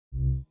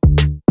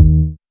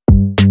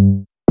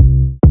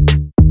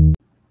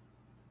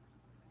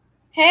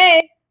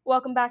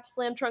Welcome back to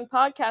Slam Trunk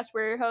Podcast.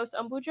 We're your hosts,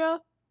 Ambuja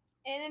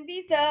and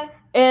Anvita.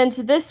 And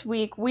this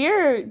week,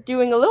 we're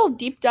doing a little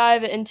deep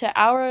dive into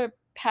our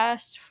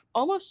past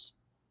almost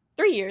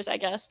 3 years, I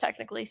guess,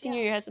 technically.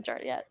 Senior year hasn't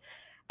started yet.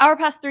 Our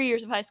past 3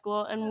 years of high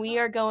school, and we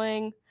are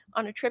going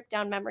on a trip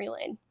down memory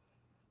lane.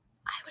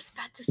 I was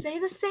about to say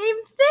the same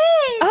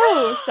thing.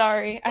 Oh,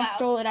 sorry. Wow. I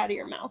stole it out of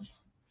your mouth.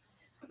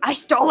 I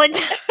stole it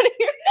down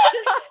here.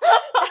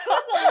 That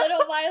was a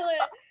little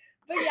violent.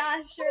 But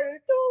yeah, sure. I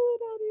stole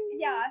it out of your mouth.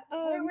 Yeah,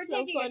 we're so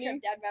taking funny. a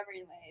trip down memory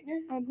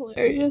lane. I'm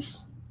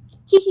hilarious.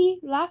 Hee hee,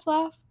 laugh,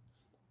 laugh.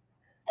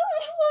 What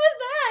was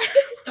that?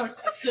 Start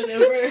the episode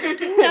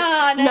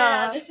over.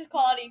 No. This is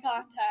quality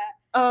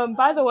content.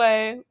 By the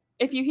way,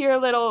 if you hear a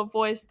little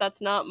voice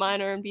that's not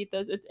mine or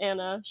Anvita's, it's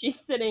Anna. She's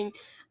sitting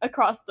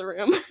across the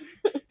room.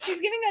 She's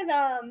giving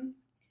us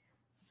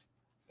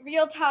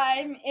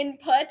real-time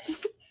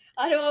inputs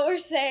on what we're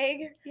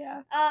saying.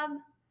 Yeah.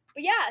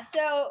 But yeah,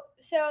 so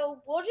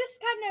we'll just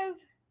kind of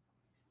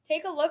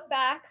take a look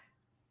back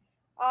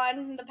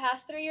on the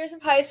past 3 years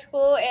of high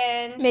school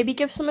and Maybe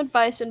give some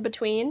advice in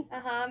between.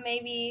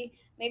 Maybe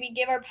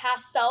give our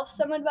past selves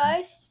some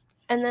advice.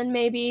 And then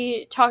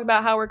maybe talk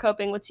about how we're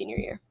coping with senior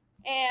year.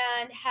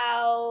 And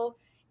how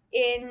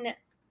in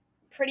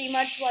pretty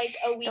much like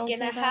a week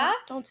and a half.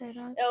 Don't say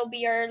that. It'll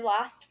be our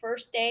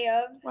first day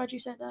of Why'd you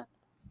say that?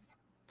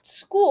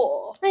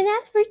 school. My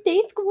last first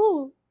day of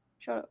school.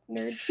 Shut up,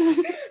 nerd.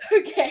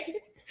 Okay.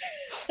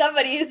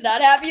 Somebody is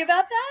not happy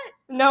about that.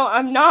 No,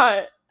 I'm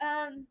not.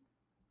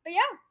 But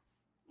yeah.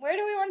 Where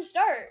do we want to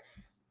start?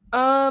 Why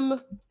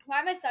am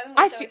I suddenly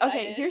so excited?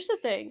 Okay, here's the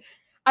thing.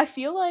 I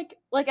feel like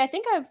I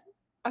think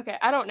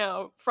I don't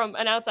know, from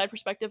an outside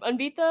perspective,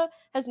 Anvita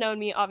has known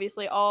me,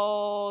 obviously,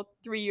 all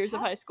 3 years of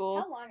high school.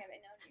 How long have I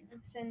known you?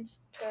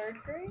 Since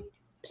 3rd grade?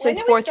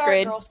 Since 4th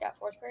grade. Girl Scout,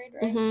 4th grade,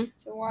 right? Mm-hmm.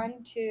 So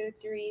 1, 2,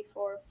 3,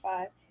 4,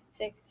 5,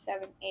 6,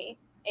 7, 8.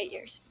 8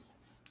 years.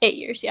 8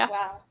 years, yeah.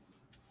 Wow.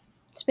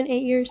 It's been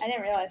 8 years. I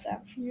didn't realize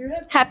that.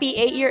 Happy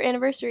 8-year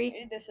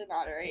anniversary. This is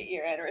not our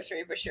 8-year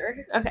anniversary for sure.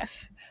 Okay.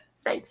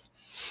 Thanks.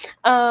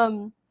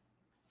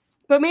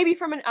 But maybe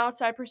from an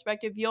outside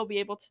perspective, you'll be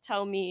able to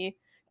tell me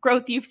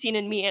growth you've seen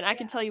in me, and I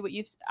can tell you what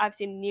I've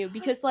seen in you,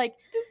 because like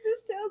this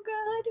is so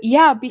good.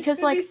 Yeah,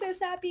 because like be so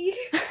sappy.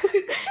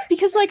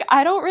 Because like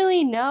I don't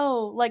really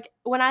know, like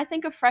when I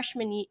think of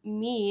freshman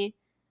me,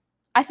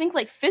 I think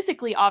like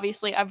physically,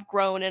 obviously I've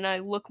grown and I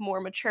look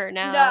more mature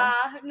now.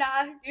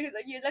 Nah,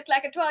 you look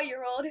like a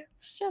 12-year-old.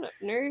 Shut up,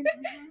 nerd.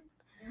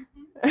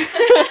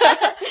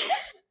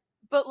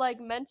 But like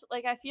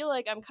I feel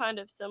like I'm kind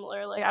of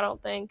similar. Like I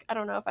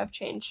don't know if I've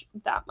changed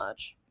that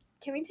much.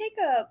 Can we take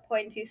a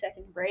 0.2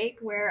 second break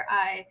where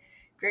I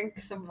drink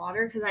some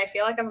water, because I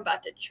feel like I'm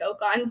about to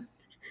choke on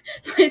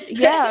my spit?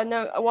 Yeah,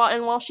 no.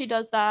 While she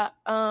does that,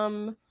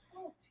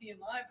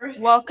 TMI.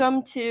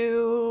 Welcome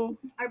to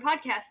our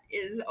podcast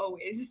is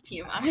always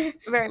TMI.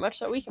 Very much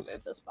so. We can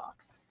move this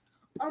box.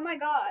 Oh my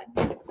god!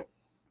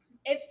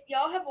 If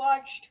y'all have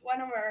watched one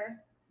of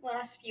our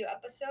last few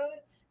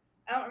episodes,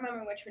 I don't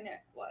remember which one it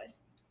was,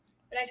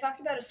 but I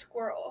talked about a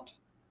squirrel.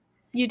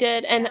 You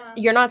did, and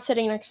you're not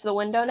sitting next to the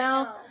window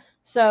now. No.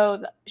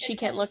 So she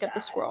can't look at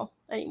the squirrel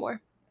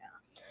anymore.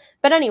 Yeah.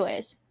 But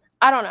anyways,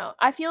 I don't know.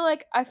 I feel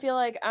like I think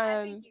you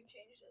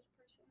changed as a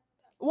person.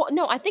 Well,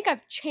 no, I think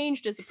I've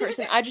changed as a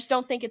person. I just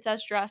don't think it's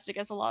as drastic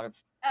as a lot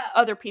of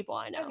other people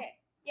I know. Okay.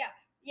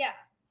 Yeah.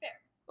 Fair.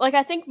 Like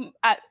I think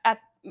at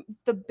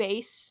the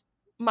base,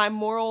 my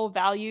moral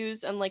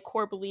values and like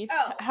core beliefs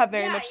have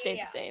very much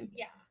stayed the same.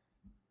 Yeah.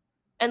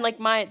 And like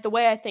the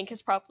way I think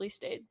has probably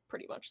stayed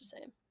pretty much the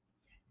same.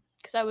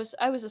 Because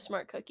I was a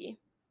smart cookie.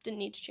 Didn't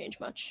need to change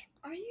much.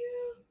 Are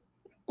you?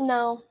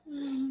 No.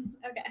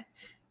 Okay.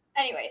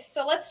 Anyways,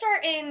 so let's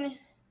start in.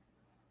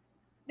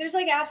 There's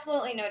like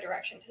absolutely no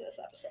direction to this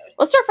episode.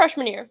 Let's start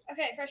freshman year.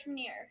 Okay, freshman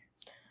year.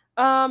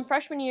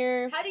 Freshman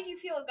year. How did you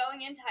feel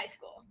going into high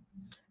school?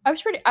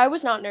 I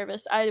was not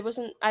nervous. I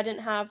didn't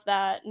have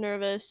that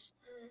nervous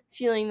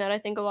feeling that I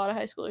think a lot of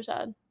high schoolers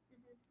had.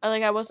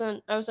 I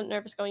wasn't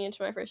nervous going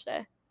into my first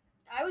day.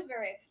 I was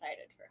very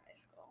excited for high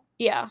school.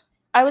 Yeah.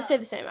 I would say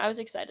the same. I was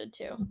excited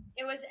too.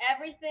 It was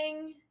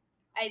everything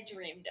I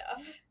dreamed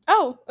of.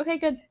 Oh, okay,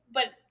 good.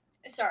 But,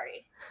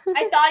 sorry.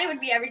 I thought it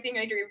would be everything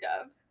I dreamed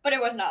of, but it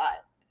was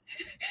not.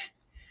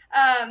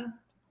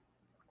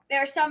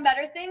 There are some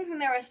better things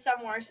and there were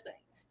some worse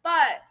things.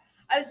 But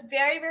I was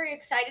very, very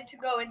excited to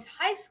go into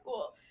high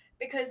school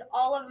because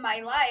all of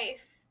my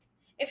life,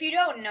 if you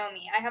don't know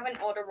me, I have an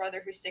older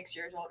brother who's 6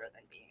 years older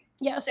than me.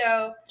 Yes,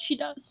 so she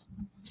does.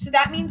 So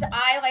that means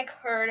I,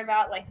 heard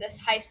about, this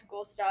high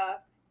school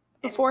stuff.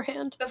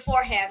 Beforehand,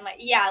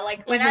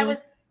 when I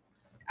was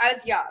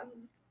young.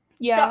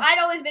 Yeah. So I'd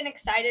always been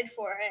excited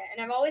for it,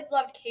 and I've always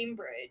loved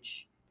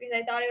Cambridge because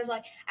I thought it was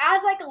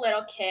as a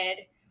little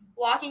kid,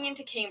 walking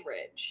into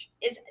Cambridge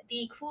is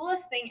the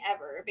coolest thing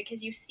ever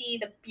because you see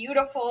the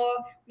beautiful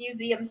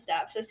museum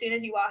steps as soon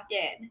as you walk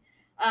in.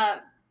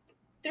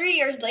 3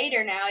 years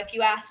later now, if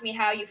you ask me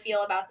how you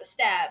feel about the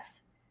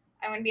steps,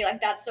 I'm going to be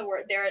like, that's the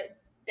word.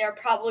 They're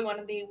probably one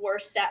of the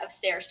worst set of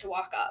stairs to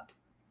walk up.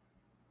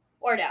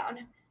 or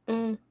down.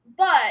 Mm.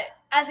 But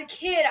as a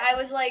kid, I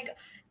was like,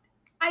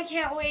 I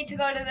can't wait to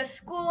go to the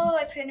school.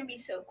 It's going to be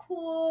so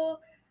cool.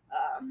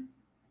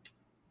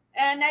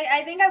 And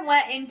I think I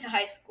went into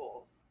high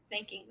school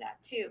thinking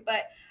that too.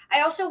 But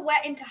I also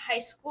went into high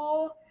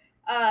school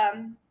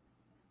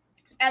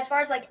as far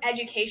as like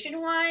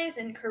education wise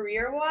and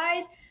career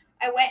wise.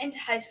 I went into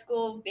high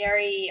school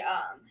very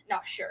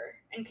not sure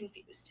and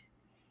confused.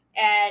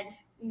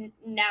 And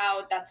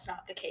now that's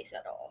not the case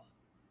at all,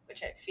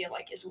 which I feel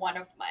like is one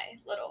of my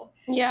little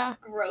Yeah.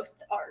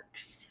 growth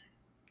arcs.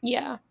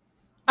 Yeah.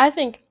 I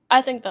think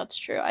that's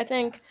true. I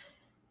think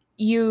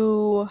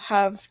you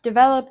have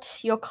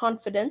developed your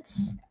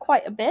confidence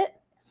quite a bit.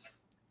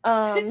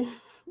 Not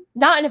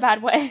in a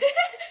bad way.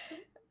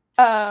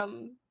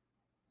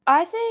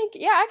 I think,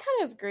 yeah, I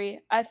kind of agree.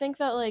 I think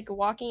that, like,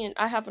 walking in,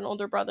 I have an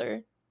older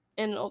brother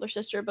and an older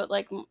sister, but,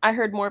 like, I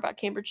heard more about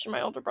Cambridge than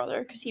my older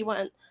brother because he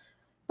went.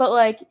 But,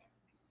 like,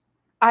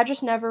 I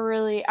just never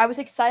really, I was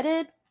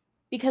excited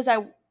because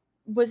I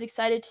was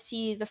excited to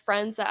see the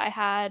friends that I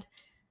had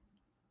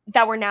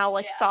that were now,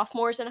 like, Yeah.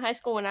 sophomores in high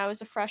school when I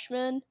was a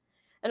freshman.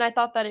 And I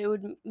thought that it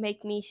would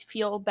make me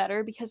feel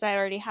better because I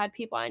already had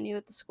people I knew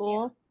at the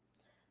school.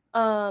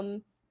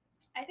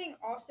 I think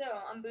also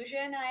Ambuja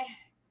and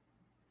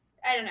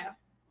I don't know,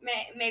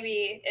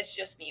 maybe it's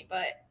just me,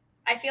 but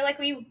I feel like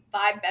we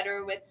vibe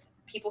better with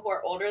people who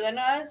are older than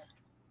us.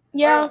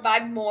 Yeah. Or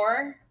vibe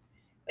more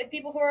with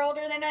people who are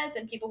older than us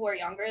than people who are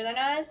younger than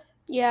us.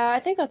 Yeah, I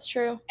think that's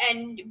true.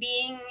 And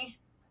being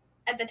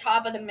at the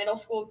top of the middle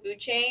school food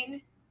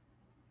chain,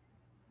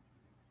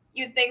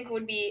 you'd think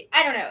would be,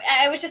 I don't know.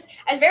 I was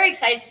very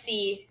excited to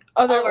see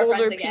other all of our older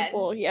friends again.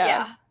 people.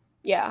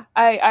 Yeah,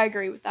 I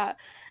agree with that,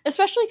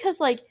 especially because,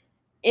 like,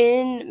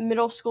 in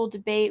middle school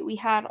debate we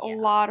had a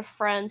lot of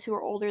friends who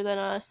were older than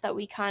us that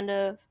we kind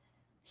of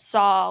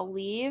saw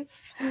leave.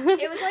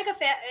 It was like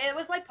it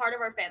was like part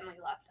of our family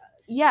left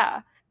us.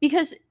 Yeah,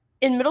 because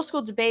in middle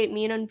school debate,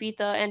 me and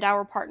Anvita and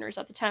our partners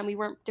at the time, we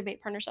weren't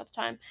debate partners at the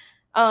time,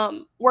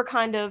 were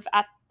kind of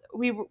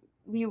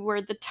we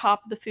were the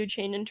top of the food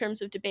chain in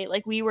terms of debate.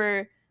 Like, we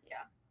were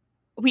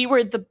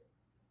the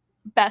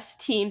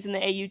best teams in the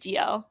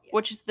AUDL,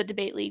 which is the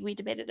debate league we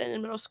debated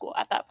in middle school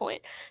at that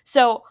point.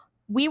 So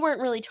we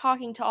weren't really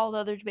talking to all the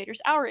other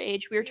debaters our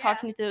age. We were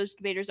talking to those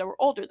debaters that were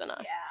older than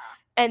us.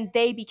 And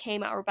they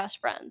became our best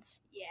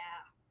friends. Yeah.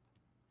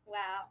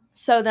 Wow.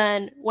 So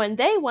then when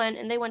they went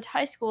to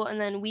high school, and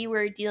then we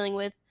were dealing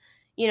with,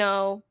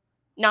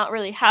 not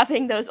really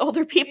having those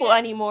older people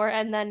anymore,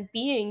 and then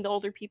being the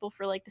older people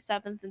for, like, the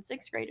 7th and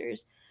 6th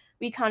graders,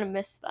 we kind of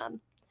missed them.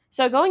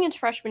 So going into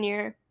freshman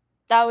year,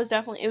 that was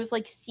definitely, it was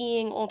like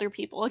seeing older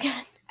people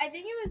again. I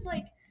think it was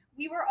like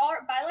we were all,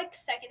 by like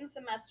second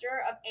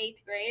semester of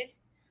 8th grade,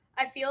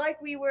 I feel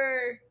like we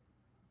were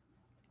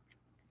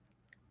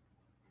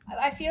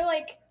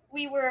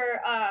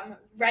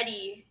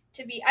ready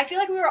to be, I feel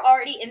like we were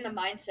already in the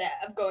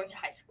mindset of going to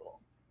high school.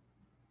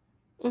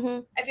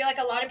 Mm-hmm. I feel like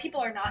a lot of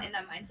people are not in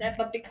that mindset,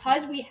 but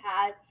because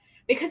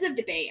of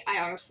debate, I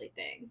honestly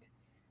think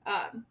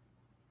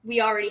we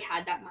already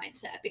had that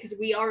mindset because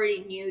we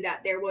already knew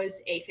that there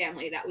was a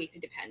family that we could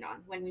depend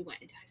on when we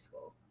went into high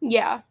school.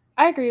 Yeah,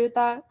 I agree with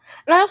that.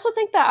 And I also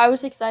think that I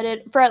was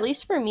excited for, at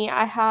least for me,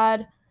 I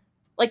had,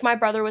 like, my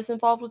brother was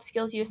involved with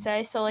Skills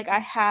USA, so, like, I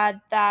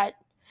had that,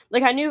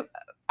 like, I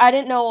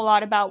didn't know a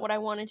lot about what I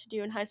wanted to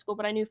do in high school,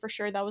 but I knew for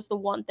sure that was the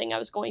one thing I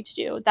was going to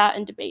do, that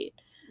and debate.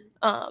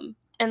 And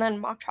then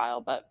mock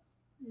trial, but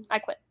I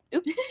quit.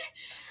 Oops.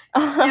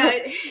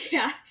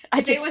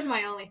 Debate was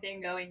my only thing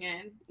going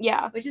in.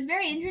 Yeah. Which is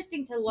very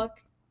interesting to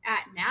look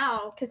at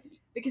now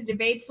because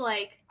debate's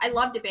like, I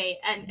love debate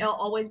and it'll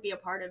always be a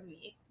part of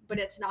me, but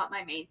it's not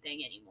my main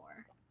thing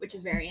anymore, which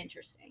is very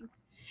interesting.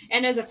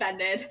 Anna's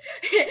offended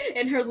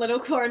in her little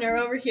corner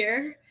over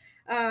here.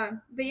 But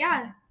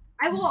yeah,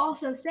 I will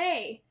also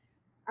say,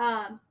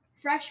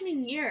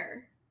 freshman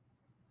year,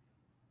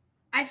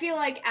 I feel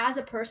like as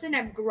a person,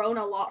 I've grown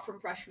a lot from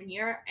freshman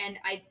year, and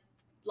I,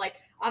 like,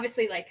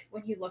 obviously, like,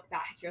 when you look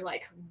back, you're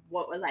like,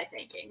 what was I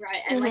thinking,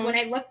 right? And, like, when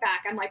I look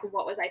back, I'm like,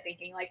 what was I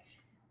thinking? Like,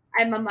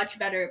 I'm a much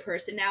better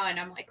person now, and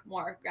I'm, like,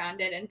 more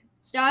grounded and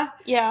stuff.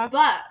 Yeah.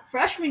 But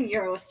freshman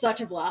year was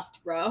such a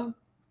blast, bro.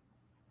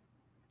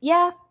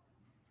 Yeah.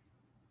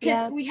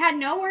 Because we had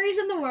no worries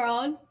in the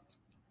world.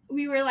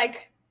 We were,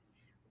 like,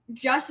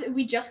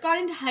 we just got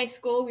into high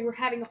school. We were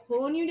having a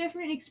whole new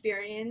different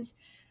experience.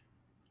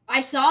 I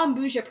saw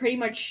Ambuja pretty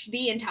much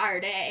the entire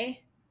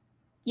day.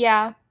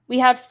 Yeah. We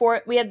had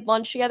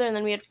lunch together, and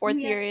then we had fourth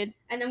period.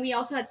 And then we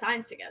also had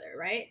science together,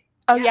 right?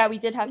 Oh, yeah, we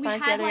did have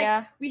science together,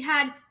 like, we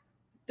had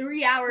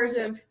 3 hours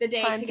of the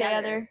day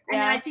together.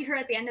 And then I'd see her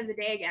at the end of the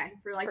day again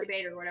for, like,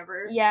 debate or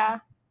whatever.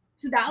 Yeah.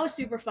 So that was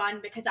super fun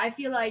because I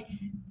feel like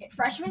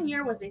freshman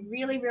year was a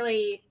really,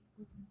 really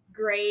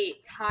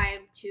great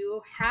time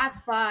to have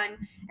fun,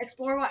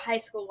 explore what high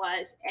school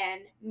was,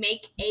 and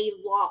make a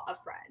lot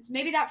of friends.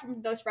 Maybe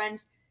those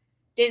friends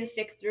didn't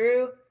stick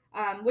through,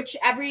 which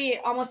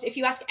almost if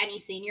you ask any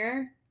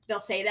senior, they'll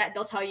say that.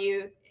 They'll tell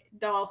you,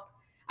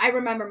 I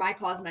remember my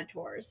class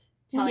mentors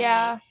telling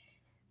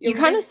me You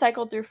kind of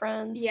cycle through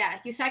friends. Yeah,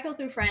 you cycle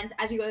through friends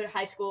as you go to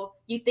high school.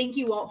 You think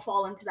you won't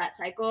fall into that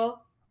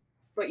cycle,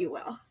 but you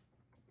will.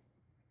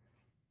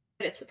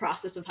 But it's the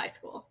process of high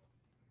school.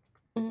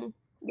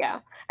 Yeah.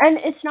 And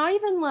it's not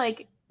even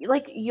like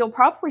you'll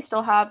probably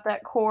still have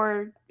that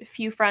core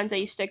few friends that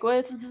you stick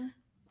with,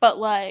 but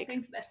like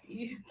Thanks,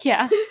 bestie.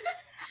 Yeah.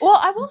 Well,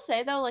 I will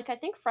say though, like I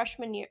think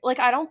freshman year, like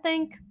I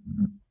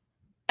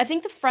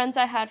think the friends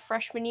I had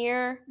freshman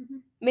year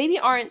maybe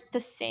aren't the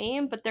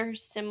same, but they're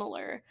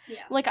similar.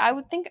 Yeah. Like I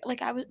would think,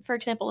 like I would, for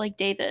example, like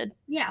David.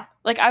 Yeah.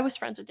 Like I was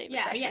friends with David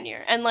freshman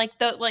year, and like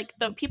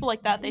the people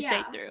like that they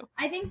stayed through.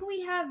 I think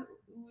we have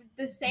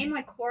the same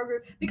like core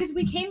group because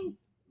we came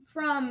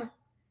from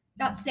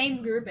that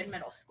same group in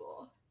middle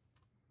school.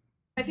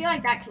 I feel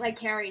like that like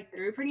carried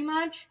through pretty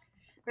much,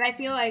 but I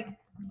feel like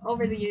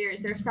over the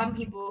years there's some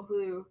people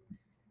who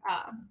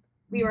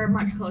we were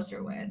much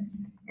closer with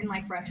in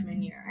like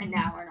freshman year, and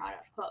now we're not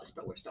as close,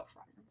 but we're still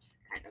friends,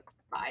 kind of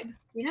vibe,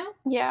 you know?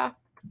 Yeah.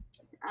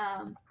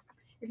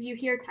 If you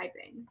hear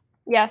typing.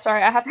 Yeah,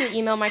 sorry, I have to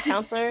email my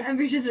counselor. I'm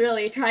just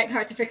really trying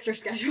hard to fix her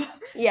schedule.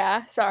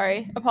 Yeah,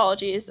 sorry,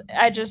 apologies.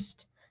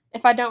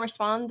 If I don't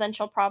respond, then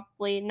she'll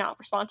probably not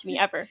respond to me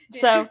ever.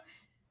 So.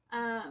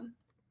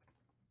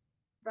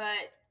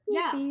 But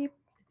yeah. Beep.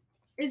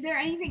 Is there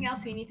anything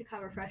else we need to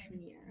cover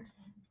freshman year?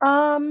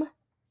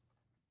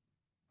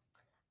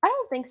 I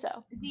don't think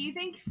so. Do you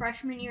think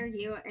freshman year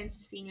you and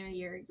senior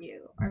year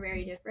you are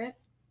very different?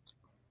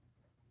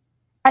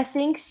 I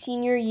think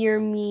senior year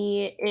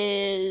me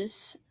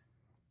is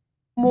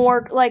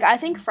more like I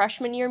think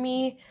freshman year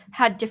me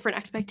had different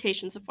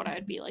expectations of what I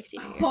would be like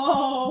senior year.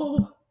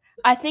 Oh.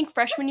 I think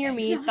freshman year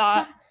me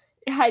thought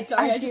I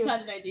just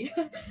had an idea.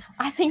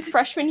 I think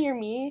freshman year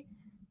me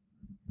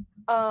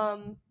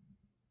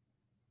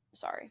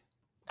sorry.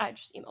 I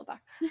just emailed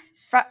back.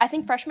 I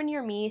think freshman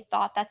year me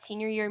thought that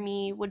senior year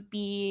me would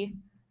be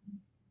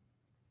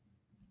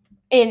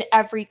in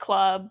every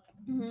club,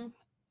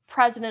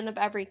 president of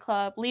every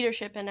club,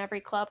 leadership in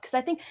every club. Because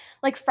I think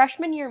like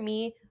freshman year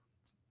me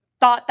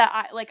thought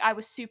that I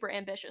was super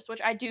ambitious,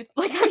 which I do.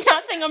 Like I'm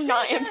not saying I'm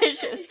not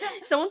ambitious.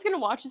 Someone's gonna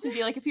watch this and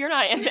be like, if you're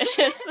not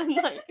ambitious, then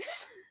like,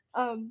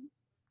 I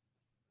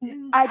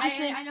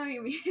know what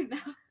you mean.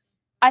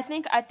 I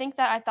think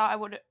that I thought I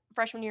would.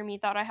 Freshman year me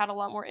thought I had a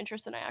lot more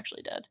interest than I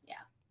actually did. Yeah.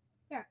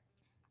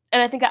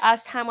 And I think that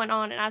as time went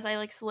on and as I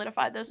like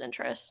solidified those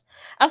interests,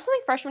 I also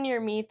think freshman year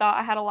me thought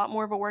I had a lot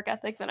more of a work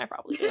ethic than I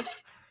probably do.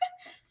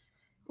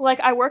 Like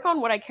I work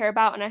on what I care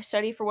about and I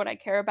study for what I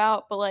care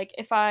about, but like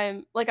if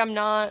I'm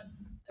not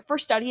for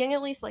studying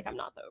at least, like I'm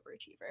not the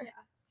overachiever.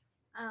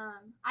 Yeah.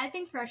 I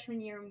think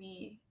freshman year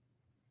me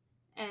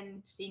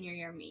and senior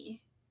year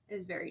me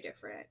is very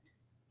different.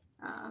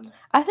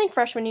 I think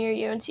freshman year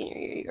you and senior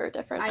year you are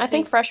different. I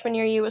think freshman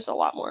year you was a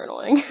lot more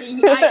annoying.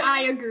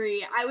 I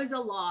agree. I was a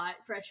lot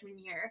freshman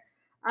year.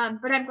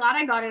 But I'm glad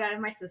I got it out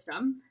of my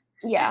system.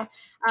 Yeah.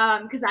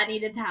 Because that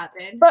needed to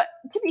happen. But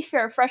to be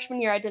fair,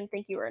 freshman year I didn't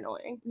think you were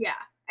annoying. Yeah.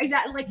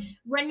 Exactly. Like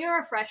when you're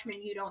a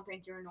freshman you don't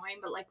think you're annoying,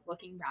 but like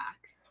looking back.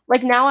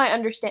 Like now I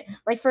understand.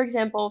 Like for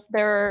example, if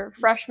there are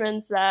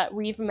freshmen that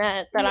we've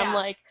met that I'm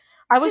like,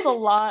 I was a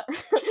lot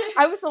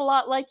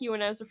like you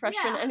when I was a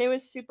freshman and it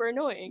was super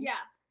annoying. Yeah.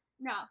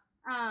 No,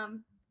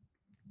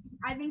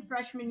 I think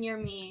freshman year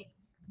me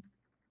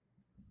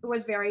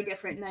was very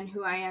different than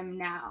who I am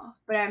now,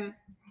 but I'm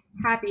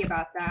happy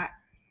about that.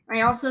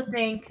 I also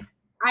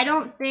I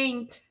don't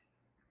think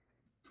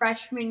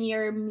freshman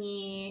year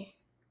me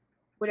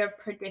would have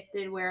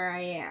predicted where I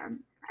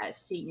am as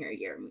senior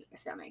year me,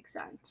 if that makes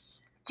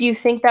sense. Do you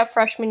think that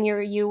freshman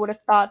year you would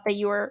have thought that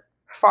you were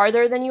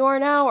farther than you are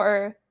now,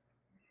 or?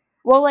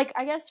 Well, like,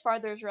 I guess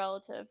farther is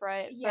relative,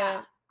 right?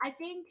 Yeah, but I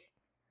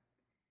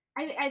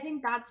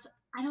think that's,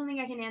 I don't think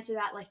I can answer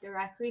that, like,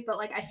 directly, but,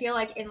 like, I feel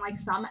like in, like,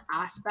 some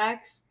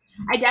aspects,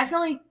 I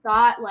definitely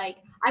thought, like,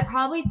 I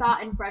probably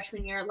thought in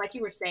freshman year, like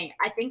you were saying,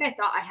 I think I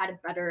thought I had a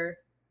better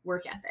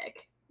work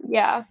ethic.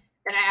 Yeah.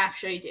 Than I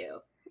actually do.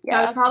 Yeah. So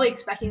I was probably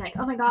expecting, like,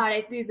 oh my God,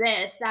 I do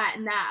this, that,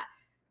 and that.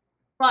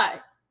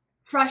 But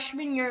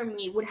freshman year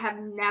me would have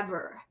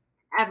never,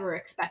 ever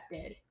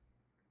expected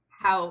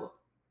how,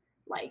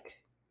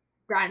 like,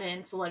 grounded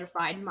and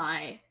solidified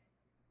my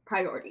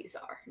priorities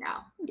are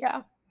now.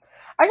 Yeah.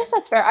 I guess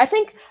that's fair. I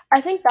think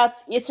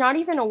that's, it's not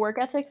even a work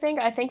ethic thing.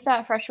 I think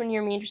that freshman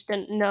year me just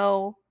didn't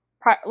know,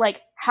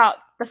 like, how,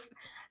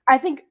 I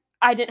think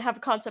I didn't have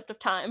a concept of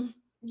time.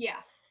 Yeah.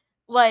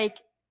 Like,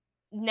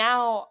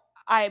 now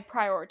I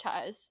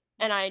prioritize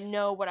and I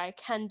know what I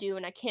can do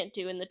and I can't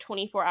do in the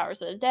 24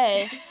 hours in a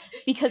day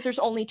because there's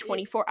only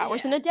 24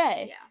 hours in a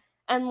day. Yeah.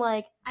 And,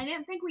 like, I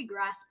didn't think we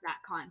grasped that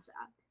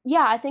concept.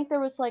 Yeah, I think there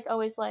was, like,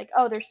 always, like,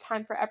 oh, there's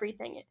time for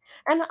everything.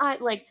 And I,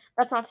 like,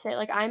 that's not to say,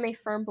 like, I'm a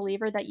firm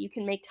believer that you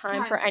can make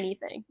time for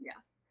anything. Yeah.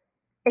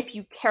 If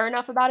you care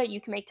enough about it,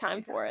 you can make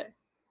time for it.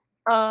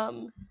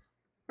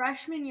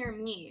 Freshman year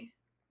me.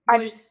 I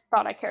just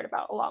thought I cared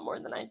about a lot more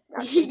than I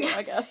actually do,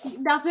 I guess.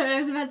 That's what I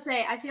was about to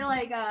say. I feel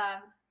like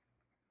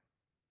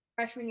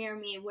freshman year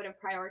me would have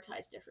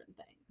prioritized different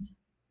things.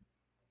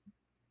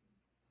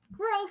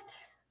 Growth.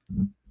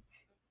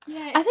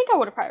 Yeah. I think I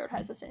would have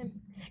prioritized the same.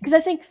 Because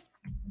I think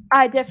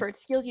I differed.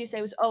 Skills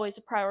USA was always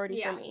a priority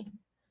Yeah. for me.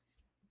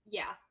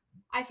 Yeah.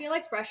 I feel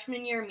like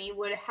freshman year me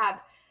would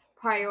have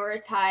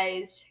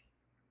prioritized,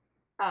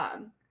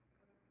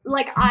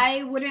 like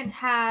I wouldn't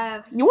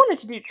have. You wanted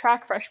to do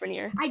track freshman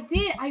year. I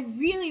did. I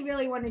really,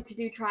 really wanted to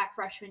do track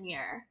freshman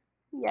year.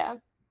 Yeah.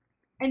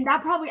 And I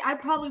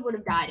probably would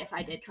have died if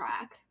I did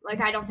track.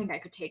 Like, I don't think I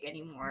could take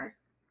any more.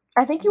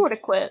 I think you would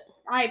have quit.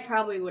 I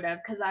probably would have,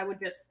 because I would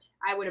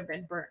have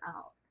been burnt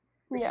out.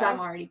 Because Yeah. I'm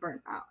already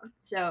burnt out.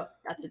 So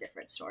that's a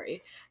different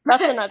story.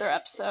 That's another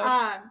episode.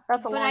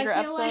 That's a but longer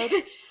I feel episode.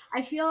 Like,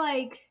 I feel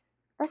like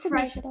That could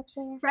be a good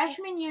episode.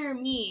 freshman year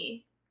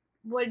me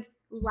would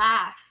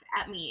laugh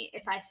at me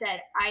if I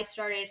said I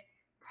started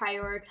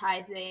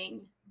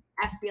prioritizing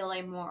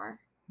FBLA more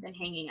than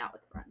hanging out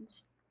with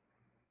friends.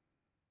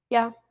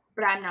 Yeah.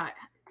 But I'm not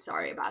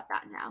sorry about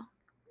that now.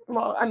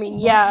 Well, I mean,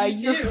 yeah, Me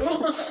you're.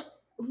 too.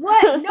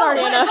 What? No, Sorry,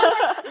 but, Anna.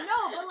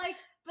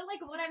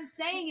 but what I'm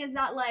saying is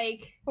that,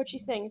 like, What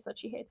she's saying is that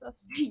she hates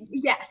us.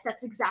 yes,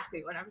 that's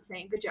exactly what I'm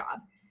saying. Good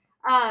job.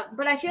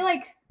 But I feel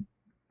like,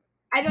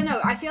 I don't know.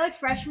 I feel like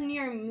freshman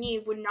year me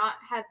would not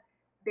have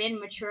been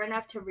mature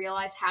enough to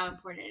realize how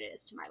important it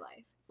is to my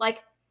life.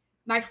 Like,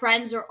 my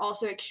friends are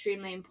also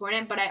extremely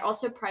important, but I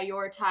also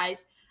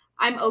prioritize.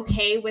 I'm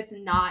okay with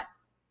not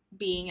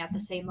being at the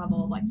same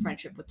level of, like,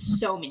 friendship with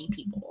so many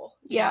people.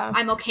 You know? Yeah.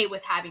 I'm okay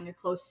with having a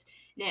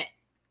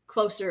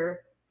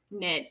closer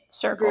knit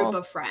Circle. group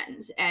of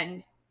friends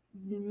and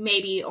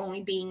maybe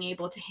only being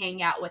able to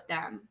hang out with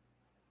them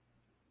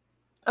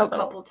a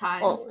couple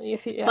times. Well,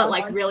 if you, yeah, but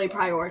like once. really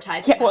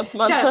prioritizing Yeah, that. once a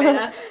month. Shut up,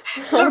 Anna.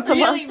 Once a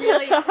really,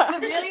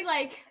 month. really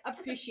like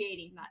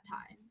appreciating that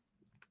time.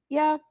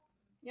 Yeah.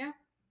 Yeah.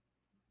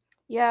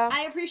 Yeah.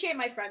 I appreciate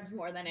my friends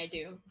more than I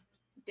did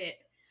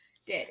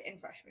in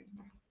freshman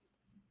year.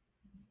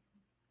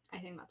 I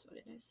think that's what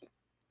it is.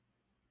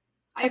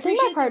 I think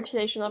my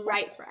appreciate prioritization the level.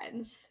 right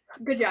friends.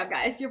 Good job,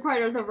 guys. You're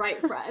part of the right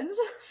friends.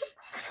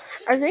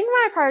 I think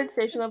my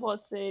prioritization level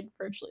has stayed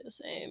virtually the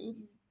same.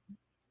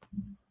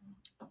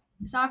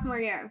 Sophomore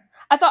year.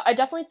 I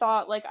definitely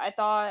thought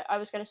I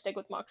was gonna stick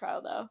with mock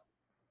trial though.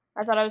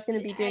 I thought I was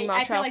gonna be doing mock I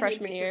feel trial like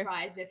freshman you'd be year.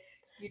 surprised if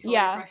you told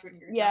Yeah. me freshman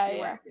year Yeah, stuff you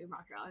yeah. weren't doing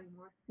mock trial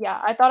anymore.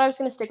 Yeah, I thought I was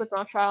gonna stick with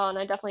mock trial, and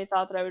I definitely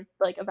thought that I would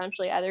like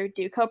eventually either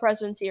do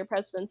co-presidency or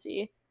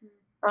presidency,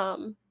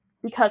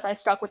 because I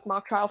stuck with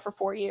mock trial for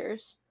 4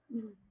 years.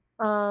 You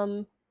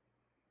want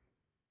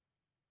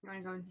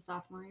to go into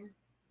sophomore year?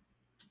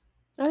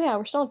 Oh yeah,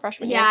 we're still in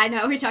freshman Yeah, year. I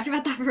know. We talked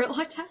about that for a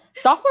long time.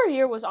 Sophomore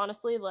year was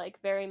honestly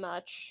like very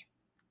much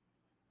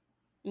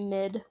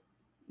mid.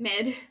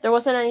 Mid. There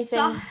wasn't anything.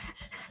 So-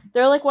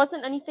 There like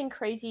wasn't anything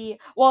crazy.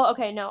 Well,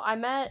 okay, no,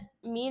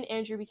 me and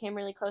Andrew became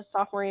really close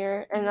sophomore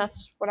year, and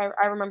that's what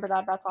I remember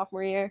that about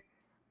sophomore year.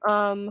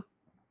 I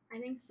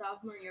think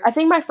sophomore year. I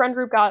think my friend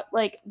group got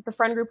like the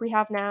friend group we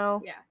have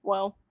now. Yeah.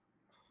 Well,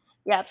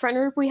 yeah, the friend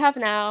group we have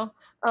now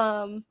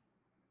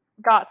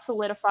got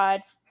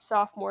solidified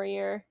sophomore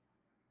year.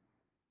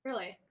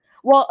 Really?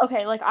 Well,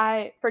 okay, like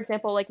for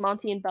example, like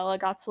Monty and Bella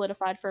got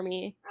solidified for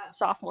me Oh.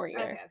 sophomore year.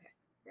 Okay.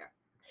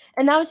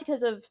 And that was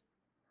because of,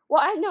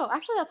 well,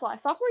 actually that's a lie.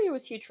 Sophomore year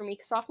was huge for me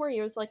because sophomore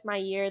year was like my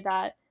year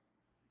that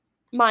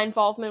my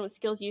involvement with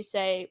Skills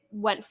USA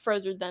went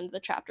further than the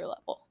chapter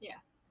level. Yeah.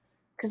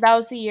 Because that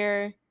was the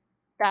year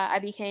that I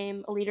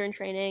became a leader in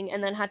training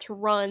and then had to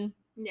run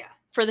Yeah.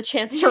 for the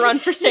chance to run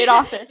for state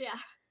office. Yeah.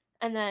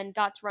 And then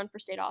got to run for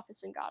state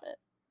office and got it.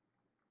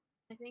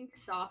 I think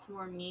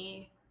sophomore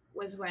me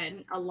was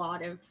when a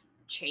lot of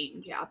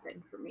change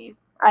happened for me.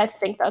 I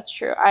think that's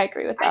true. I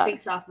agree with that. I think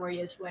sophomore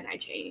year is when I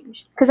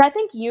changed. Because I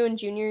think you and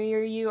junior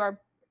year you are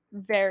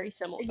very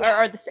similar, or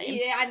are the same.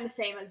 Yeah, I'm the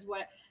same as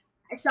what.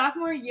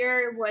 Sophomore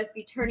year was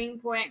the turning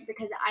point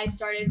because I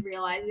started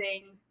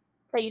realizing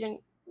That you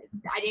didn't.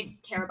 I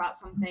didn't care about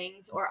some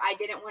things, or I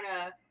didn't want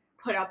to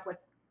put up with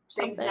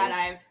Some things that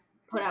things. I've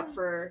put up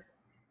for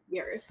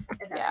years,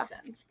 if that Yeah. makes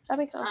sense. That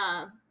makes sense.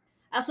 I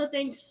also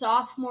think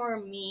sophomore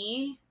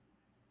me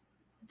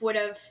would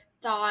have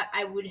thought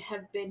I would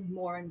have been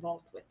more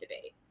involved with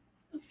debate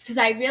because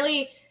I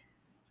really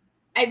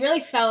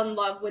fell in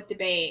love with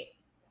debate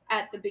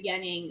at the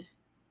beginning,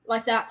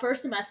 like that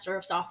first semester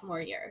of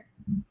sophomore year.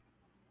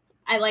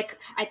 I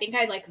think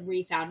I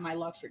refound my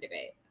love for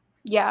debate.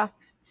 Yeah.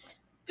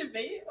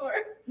 Debate or?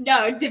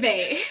 No,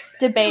 debate.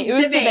 Debate. It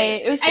was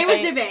debate. It was debate. It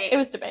was debate. It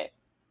was debate.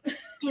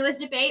 It was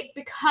debate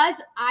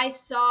because I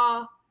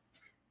saw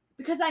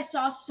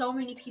so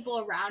many people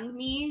around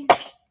me.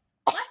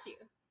 Bless you.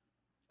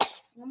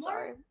 One more?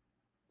 Sorry.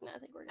 No, I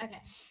think we're good.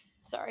 Okay.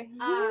 Sorry.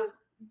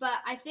 But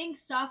I think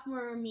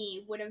sophomore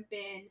me would have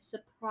been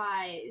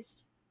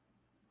surprised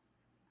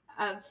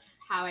of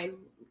how I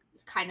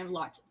kind of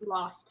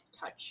lost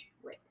touch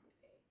with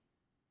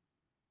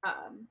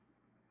debate.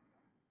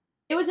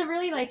 It was a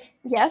really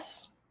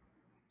Yes.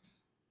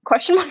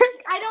 Question mark?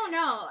 I don't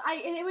know.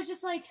 It was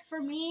just like for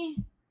me,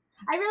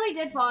 I really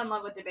did fall in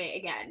love with debate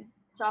again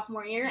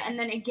sophomore year, and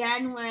then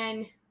again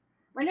when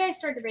did I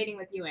start debating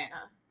with you,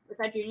 Anna? Was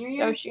that junior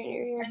year? That was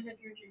junior year. And then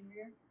your junior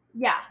year.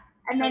 Yeah.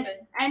 And then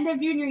COVID. end of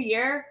junior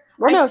year.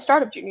 Well, no,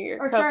 start of junior year.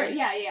 Or COVID. start of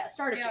Yeah.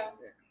 junior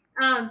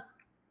year.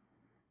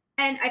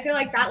 And I feel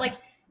like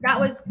that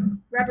was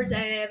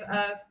representative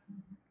of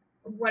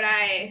what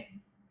I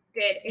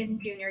did in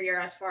junior year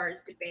as far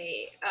as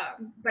debate.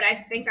 But I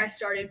think I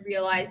started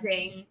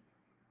realizing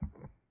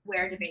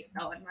where debate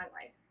fell in my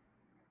life.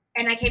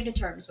 And I came to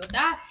terms with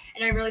that,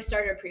 and I really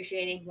started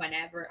appreciating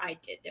whenever I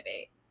did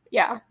debate.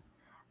 Yeah.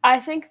 I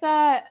think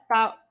my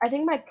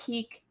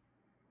peak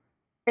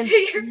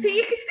Your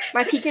peak?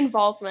 my peak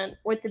involvement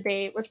with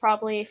debate was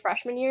probably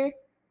freshman year,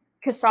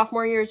 because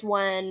sophomore year is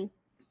when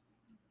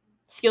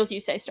Skills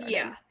USA started.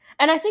 Yeah.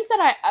 And I think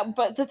that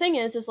but the thing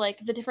is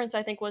like, the difference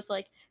I think was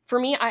like, for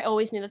me, I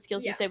always knew that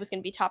Skills USA was going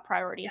to be top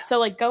priority. Yeah. So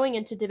like going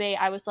into debate,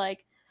 I was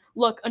like,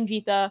 look,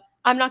 Anvita,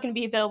 I'm not going to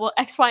be available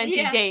X, Y, and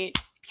Z date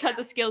because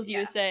of Skills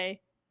USA.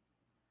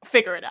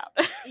 Figure it out.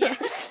 Yeah.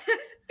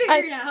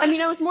 Figure it out. I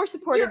mean, I was more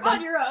supportive. You're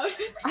on your own.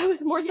 I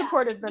was more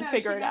supportive than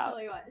figure it out.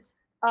 She definitely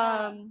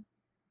was.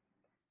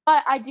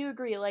 But I do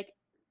agree, like,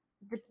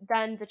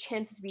 then the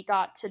chances we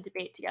got to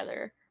debate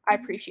together, I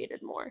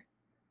appreciated more.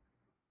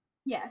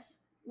 Yes.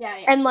 Yeah.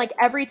 And like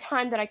every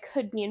time that I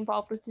could be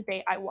involved with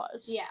debate, I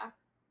was. Yeah.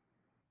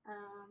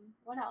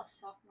 What else?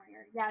 Sophomore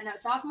year. Yeah. No.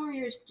 Sophomore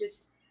year is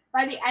just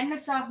by the end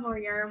of sophomore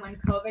year when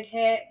COVID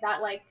hit.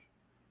 That like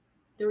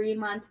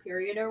 3-month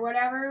period or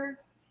whatever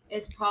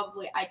is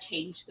probably I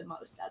changed the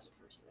most as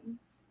a person.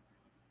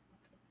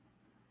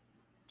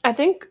 I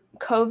think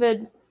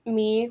COVID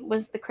me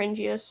was the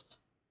cringiest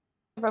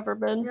I've ever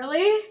been.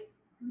 Really?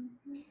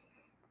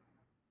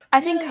 I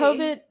think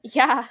COVID.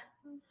 Yeah.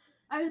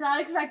 I was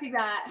not expecting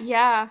that.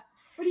 Yeah.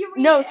 What do you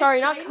mean? No, sorry,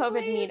 not Explain,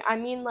 COVID please? mean. I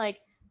mean like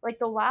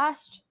the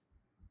last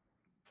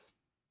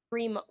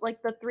 3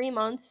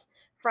 months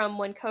from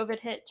when COVID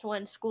hit to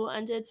when school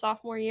ended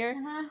sophomore year.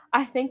 Uh-huh.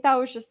 I think that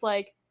was just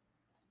like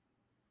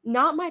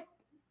not my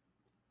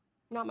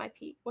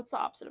peak. What's the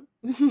opposite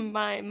of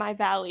my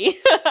valley?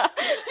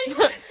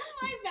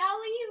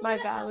 My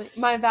valley.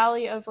 My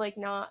valley of like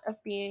not of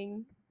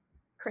being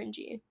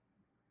cringy.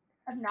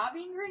 Of not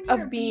being cringy. Of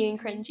or being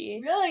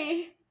cringy.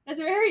 Really? That's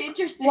very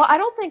interesting. Well, I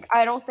don't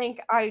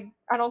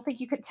think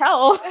you could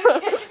tell.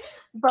 Okay.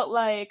 But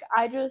like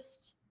I don't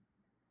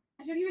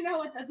even know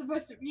what that's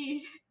supposed to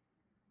mean.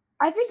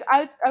 I think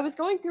I was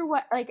going through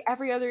what like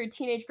every other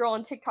teenage girl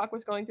on TikTok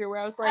was going through, where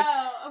I was like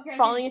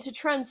falling into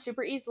trends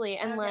super easily,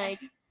 and like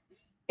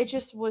it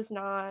just was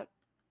not.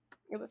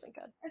 It wasn't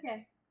good.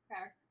 Okay,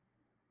 fair.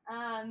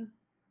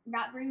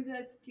 That brings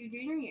us to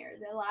junior year,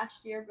 the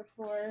last year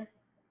before.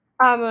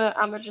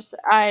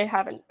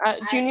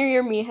 Junior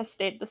year me has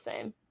stayed the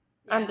same.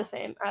 Yeah. I'm the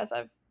same as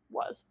I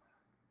was.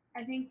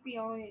 I think the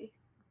only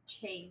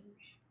change.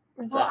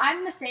 What's Well, that?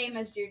 I'm the same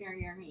as junior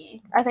year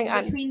me. I think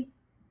Between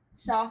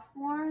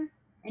sophomore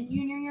and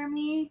junior year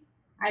me,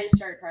 I just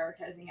started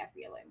prioritizing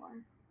FBLA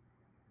more.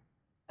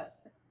 That was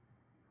it.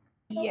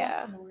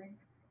 Yeah.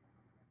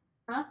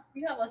 Huh?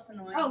 You got less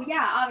annoying. Oh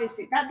yeah,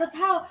 obviously. That's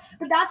how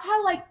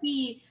like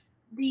the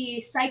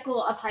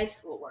cycle of high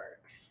school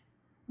works.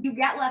 You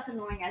get less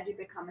annoying as you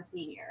become a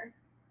senior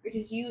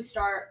because you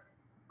start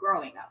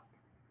growing up.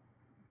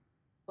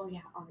 Oh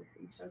yeah,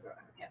 obviously you start growing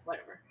up. Okay,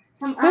 whatever.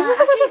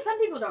 Actually, some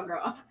people don't grow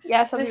up.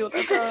 Yeah, some people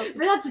don't grow up.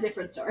 But that's a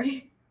different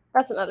story.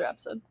 That's another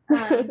episode.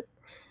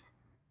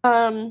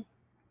 Um,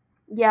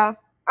 Yeah,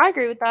 I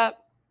agree with that.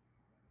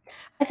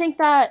 I think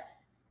that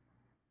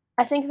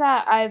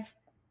I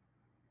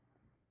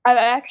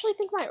actually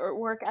think my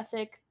work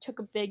ethic took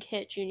a big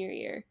hit junior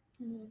year.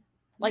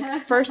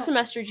 Like first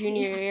semester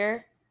junior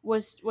year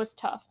was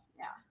tough.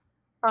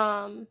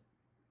 Yeah.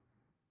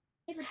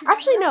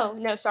 Actually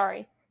no,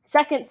 sorry.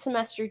 Second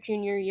semester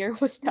junior year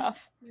was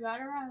tough. You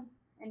got it wrong,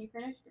 and you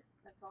finished it.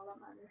 That's all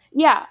that matters.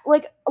 Yeah,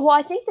 like, well,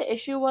 I think the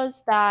issue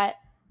was that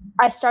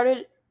I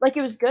started, like,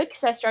 it was good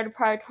because I started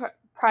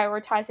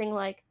prioritizing,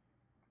 like,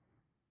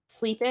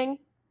 sleeping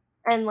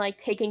and, like,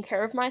 taking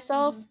care of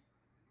myself,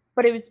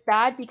 but it was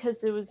bad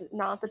because it was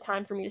not the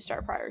time for me to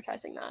start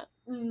prioritizing that.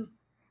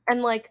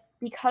 And, like,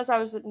 because I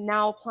was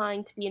now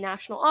applying to be a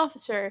national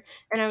officer,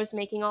 and I was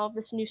making all of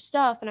this new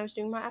stuff, and I was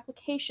doing my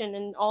application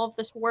and all of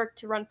this work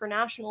to run for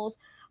nationals,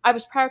 I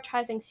was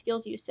prioritizing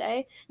Skills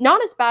USA.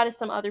 Not as bad as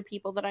some other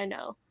people that I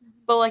know,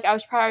 but, like, I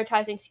was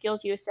prioritizing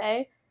Skills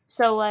USA.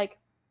 So, like,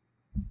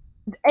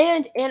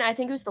 and I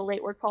think it was the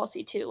late work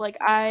policy, too. Like,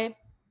 the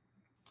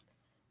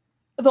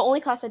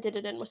only class I did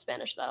it in was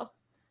Spanish, though.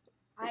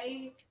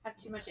 I have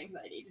too much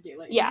anxiety to do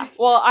late. Yeah,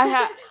 well,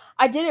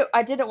 I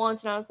did it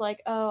once, and I was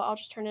like, oh, I'll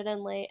just turn it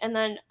in late. And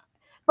then,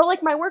 but,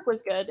 like, my work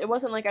was good. It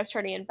wasn't like I was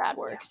turning in bad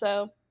work,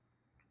 so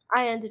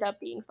I ended up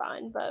being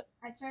fine, but.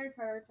 I started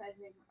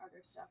prioritizing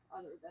other stuff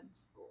other than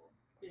school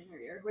junior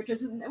year, which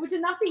is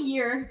not the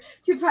year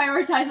to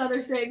prioritize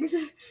other things.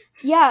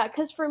 Yeah,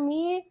 because for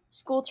me,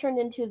 school turned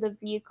into the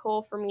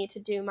vehicle for me to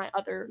do my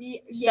other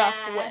stuff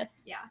with.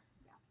 Yeah.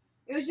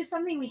 It was just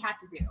something we had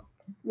to do.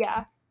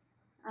 Yeah.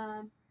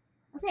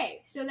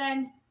 Okay, so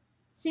then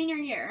senior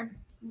year,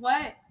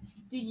 what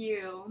do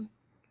you?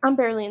 I'm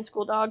barely in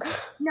school, dog.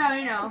 No.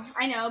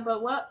 I know,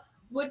 but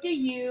what do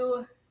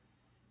you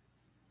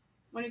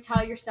want to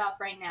tell yourself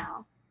right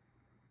now?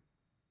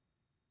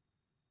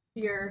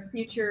 Your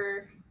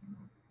future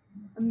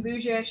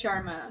Ambuja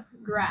Sharma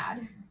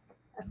grad.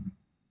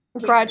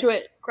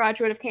 Graduate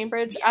of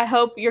Cambridge. Yes. I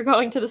hope you're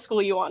going to the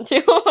school you want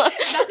to.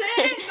 That's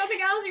it?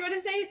 Nothing else? You want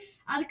to say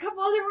a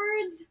couple other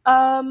words?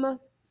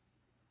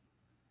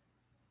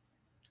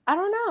 I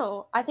don't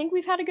know. I think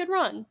we've had a good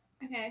run.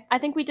 Okay. I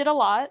think we did a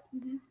lot.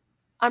 Mm-hmm.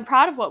 I'm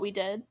proud of what we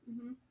did.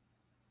 Mm-hmm.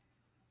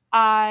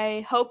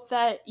 I hope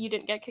that you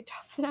didn't get kicked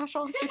off the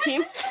national roster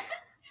team.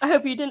 I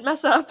hope you didn't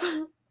mess up.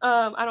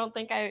 I don't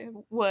think I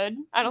would.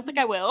 I don't think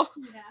I will.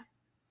 Yeah.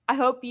 I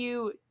hope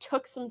you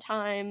took some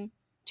time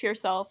to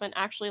yourself and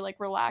actually like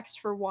relaxed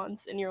for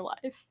once in your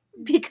life,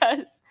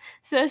 because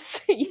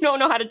sis, you don't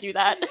know how to do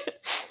that.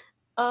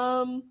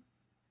 I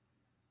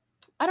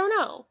don't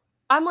know.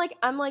 I'm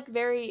like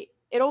very,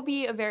 it'll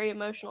be a very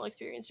emotional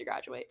experience to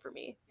graduate for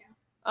me.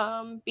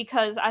 Yeah.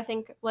 Because I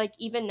think like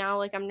even now,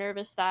 like I'm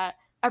nervous that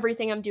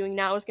everything I'm doing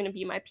now is going to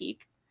be my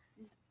peak.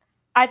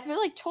 I feel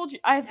like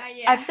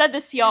I've said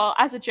this to y'all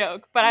as a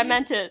joke, but I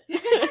meant it.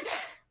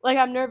 Like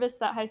I'm nervous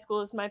that high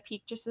school is my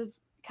peak just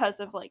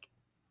because of like,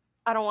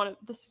 I don't want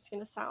to, this is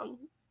going to sound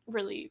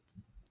really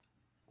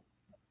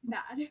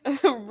Bad.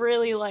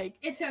 really like,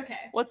 It's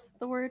okay. what's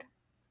the word?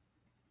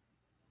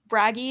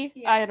 Braggy?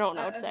 Yeah. I don't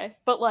know what to say.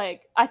 But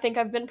like, I think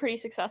I've been pretty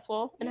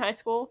successful in high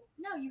school.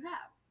 No, you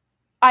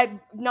have.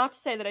 Not to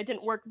say that I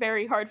didn't work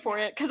very hard for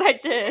it, because I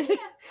did. Yeah.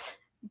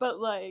 But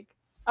like,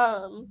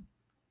 I'm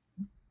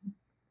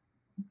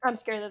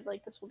scared that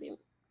like this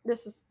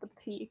is the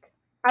peak.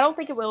 I don't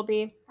think it will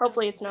be.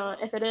 Hopefully it's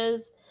not. If it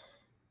is,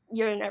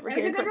 you're never It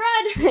was a hearing good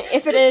from run.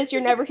 If it is,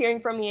 you're never hearing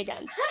from me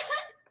again.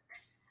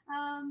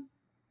 What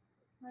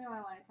do I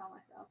want to tell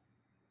myself?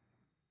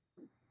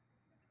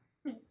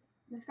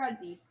 This got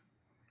deep.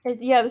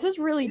 Yeah, this is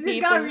really deep. This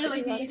got when you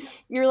really think about it. deep.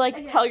 You're like,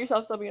 Okay. tell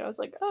yourself something, and I was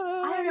like,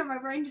 oh. I don't know. My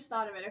brain just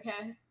thought of it.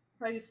 Okay,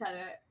 so I just said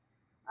it.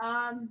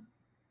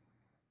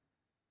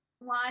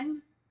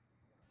 One,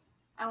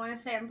 I want to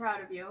say I'm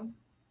proud of you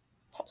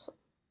Awesome.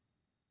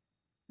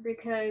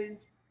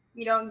 because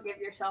you don't give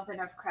yourself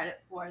enough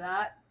credit for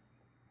that.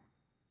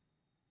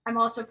 I'm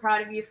also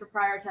proud of you for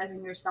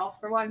prioritizing yourself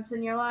for once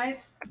in your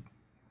life.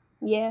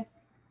 Yeah.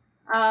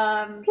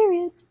 Um,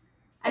 Period.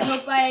 I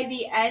hope by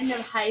the end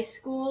of high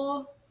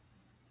school,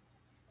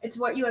 it's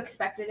what you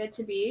expected it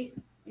to be,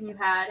 and you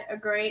had a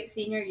great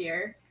senior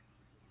year.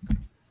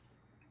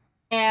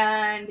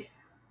 And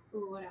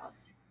what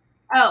else?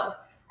 Oh,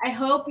 I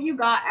hope you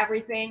got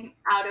everything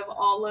out of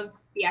all of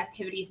the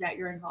activities that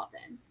you're involved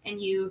in, and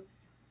you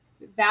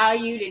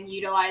valued and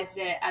utilized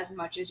it as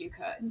much as you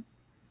could.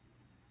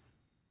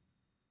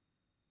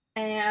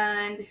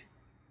 And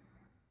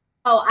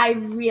I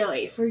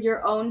really, for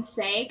your own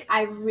sake,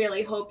 I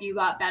really hope you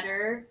got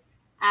better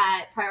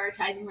at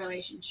prioritizing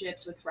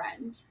relationships with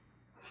friends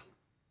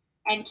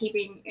and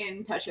keeping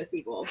in touch with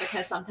people,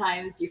 because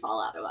sometimes you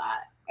fall out of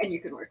that and you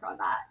can work on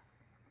that.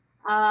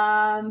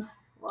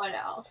 What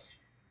else?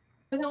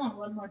 Say that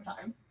one more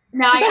time.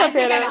 No, I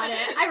think I Anna. got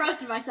it. I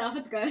roasted myself.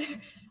 It's good.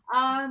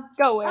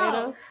 Go,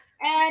 Anna.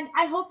 And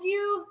I hope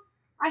you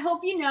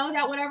know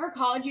that whatever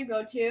college you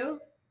go to,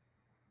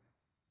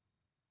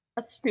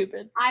 That's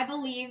stupid. I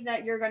believe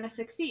that you're going to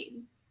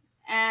succeed.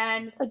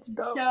 And That's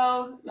dope.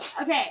 so,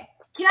 okay.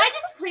 Can I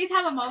just please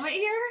have a moment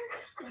here?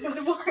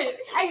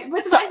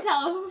 With So-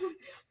 myself.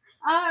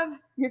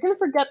 You're gonna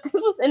forget this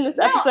was in this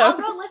No, episode. I'll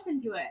go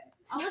listen to it.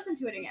 I'll listen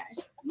to it again.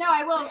 No,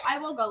 I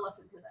will go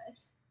listen to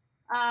this.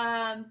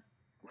 I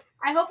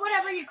hope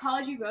whatever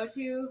college you go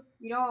to,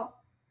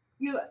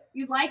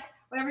 you like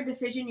whatever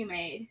decision you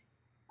made.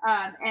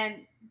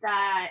 And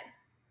that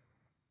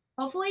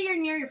hopefully you're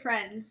near your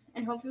friends,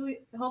 and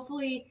hopefully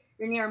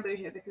you're near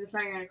Ambuja, because if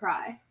not, you're gonna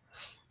cry.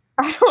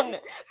 I don't know.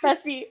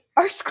 Bessie,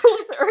 our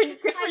schools are in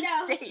different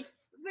know.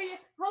 states. But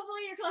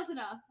hopefully you're close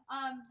enough.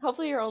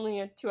 Hopefully you're only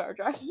a 2-hour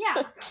drive.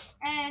 Yeah,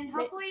 and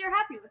hopefully you're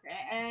happy with it.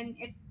 And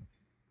if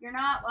you're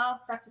not,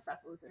 well, sucks to suck,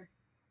 loser.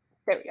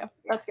 There we go.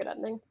 That's a good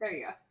ending. There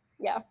you go.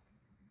 Yeah.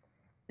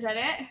 Is that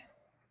it?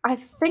 I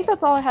think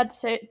that's all I have to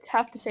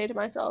say to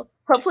myself.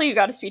 Hopefully you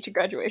got a speech at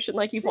graduation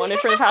like you've wanted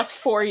for the past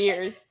 4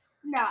 years.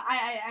 No,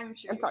 I'm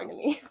sure. I'm you talking to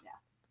will. me.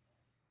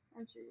 Yeah,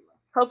 I'm sure you will.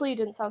 Hopefully you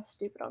didn't sound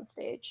stupid on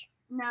stage.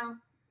 No,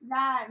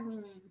 that.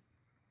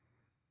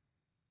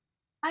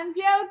 I'm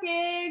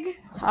joking.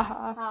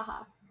 Haha.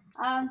 Haha.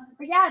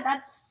 But yeah,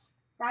 that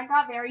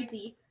got very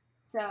deep.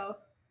 So,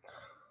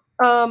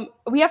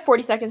 We have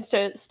 40 seconds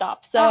to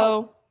stop.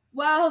 So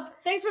well,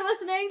 thanks for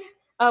listening.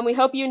 we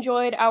hope you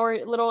enjoyed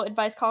our little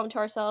advice column to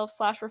ourselves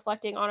 /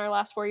 reflecting on our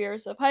last 4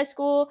 years of high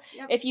school.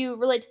 Yep. If you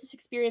relate to this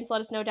experience,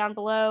 let us know down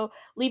below.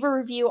 Leave a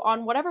review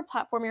on whatever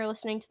platform you're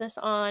listening to this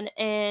on,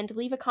 and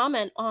leave a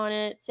comment on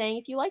it saying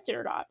if you liked it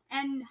or not.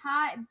 And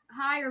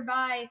hi or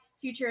bye,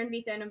 future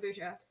Invita and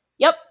Ambuja.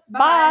 Yep.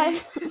 Bye-bye.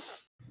 Bye.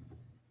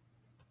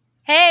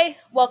 Hey,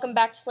 welcome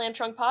back to Slam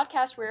Trunk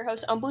Podcast. We're your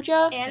host,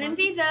 Ambuja. And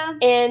Invita.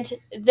 And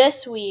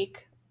this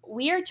week,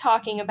 we are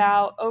talking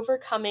about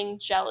overcoming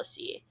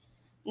jealousy.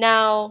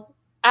 Now,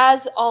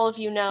 as all of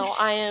you know,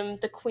 I am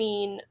the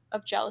queen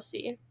of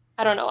jealousy.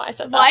 I don't know why I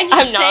said that. Why'd you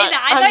I'm say not.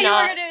 that? I I'm thought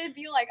not. you were gonna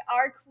be like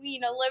our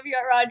queen, Olivia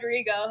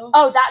Rodrigo.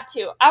 Oh, that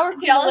too. Our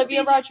queen Jealousy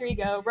Olivia too.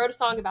 Rodrigo wrote a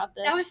song about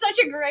this. That was such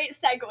a great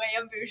segue,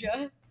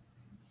 Abuja.